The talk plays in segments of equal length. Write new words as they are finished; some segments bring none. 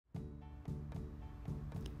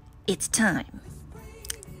it's time.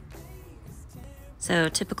 So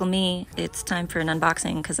typical me, it's time for an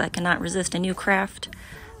unboxing because I cannot resist a new craft.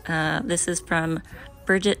 This is from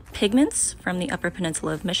Bridget Pigments from the Upper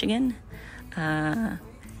Peninsula of Michigan.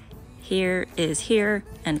 Here is here,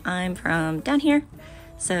 and I'm from down here.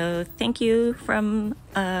 So thank you from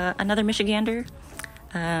another Michigander.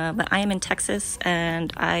 But I am in Texas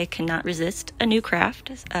and I cannot resist a new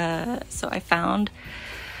craft. So I found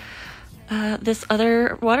this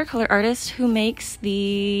other watercolor artist who makes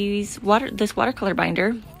this watercolor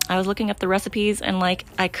binder. I was looking up the recipes and like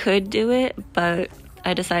I could do it, but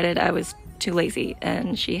I decided I was too lazy,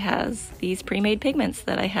 and she has these pre-made pigments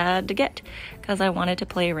that I had to get because I wanted to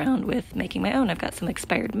play around with making my own. I've got some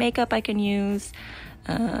expired makeup I can use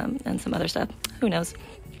and some other stuff. Who knows?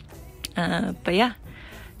 But yeah,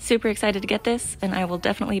 super excited to get this, and I will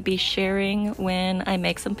definitely be sharing when I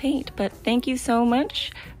make some paint. But thank you so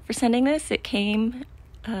much for sending this. It came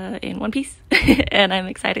in one piece and I'm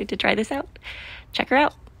excited to try this out. Check her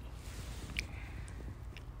out.